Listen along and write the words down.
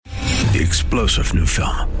The explosive new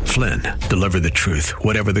film, Flynn, Deliver the Truth,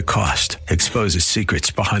 Whatever the Cost, exposes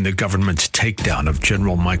secrets behind the government's takedown of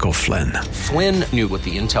General Michael Flynn. Flynn knew what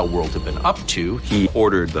the intel world had been up to. He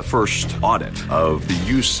ordered the first audit of the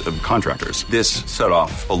use of contractors. This set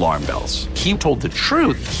off alarm bells. He told the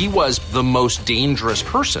truth. He was the most dangerous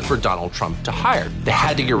person for Donald Trump to hire. They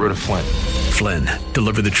had to get rid of Flynn. Flynn,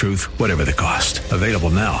 Deliver the Truth, Whatever the Cost. Available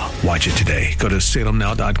now. Watch it today. Go to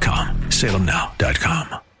salemnow.com.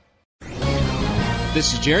 salemnow.com.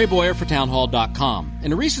 This is Jerry Bowyer for townhall.com.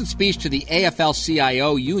 In a recent speech to the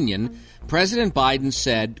AFL-CIO union, President Biden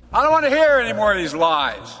said, I don't want to hear any more of these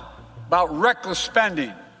lies about reckless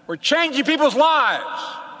spending. We're changing people's lives.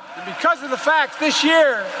 And because of the fact this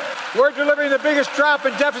year, we're delivering the biggest drop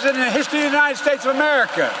in deficit in the history of the United States of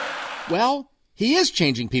America. Well, he is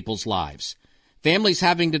changing people's lives. Families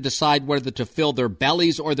having to decide whether to fill their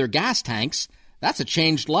bellies or their gas tanks, that's a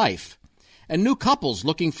changed life. And new couples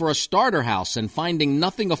looking for a starter house and finding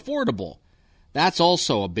nothing affordable. That's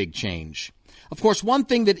also a big change. Of course, one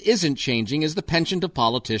thing that isn't changing is the penchant of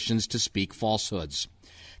politicians to speak falsehoods.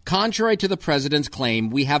 Contrary to the president's claim,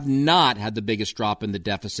 we have not had the biggest drop in the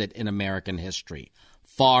deficit in American history.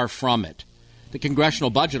 Far from it. The Congressional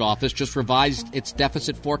Budget Office just revised its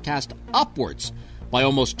deficit forecast upwards by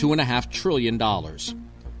almost $2.5 trillion.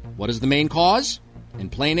 What is the main cause? In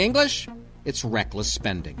plain English, it's reckless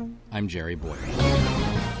spending. I'm Jerry Bowyer.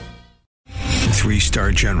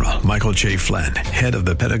 3-star General Michael J. Flynn, head of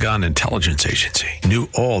the Pentagon Intelligence Agency, knew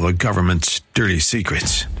all the government's dirty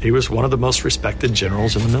secrets. He was one of the most respected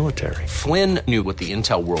generals in the military. Flynn knew what the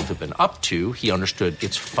intel world had been up to. He understood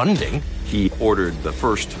its funding. He ordered the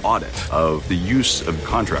first audit of the use of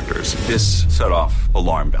contractors. This set off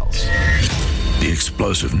alarm bells. The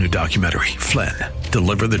explosive new documentary, Flynn,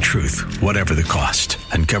 Deliver the Truth, Whatever the Cost,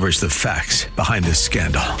 uncovers the facts behind this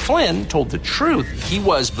scandal. Flynn told the truth. He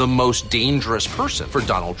was the most dangerous person for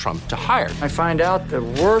Donald Trump to hire. I find out the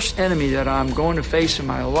worst enemy that I'm going to face in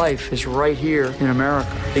my life is right here in America.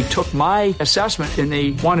 They took my assessment and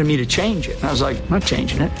they wanted me to change it. And I was like, I'm not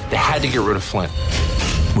changing it. They had to get rid of Flynn.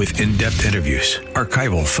 With in-depth interviews,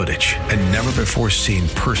 archival footage, and never-before-seen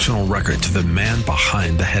personal records of the man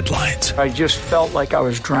behind the headlines. I just felt like I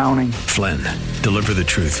was drowning. Flynn, Deliver the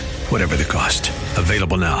Truth, Whatever the Cost.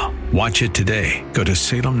 Available now. Watch it today. Go to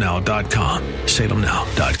salemnow.com.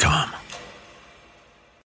 salemnow.com.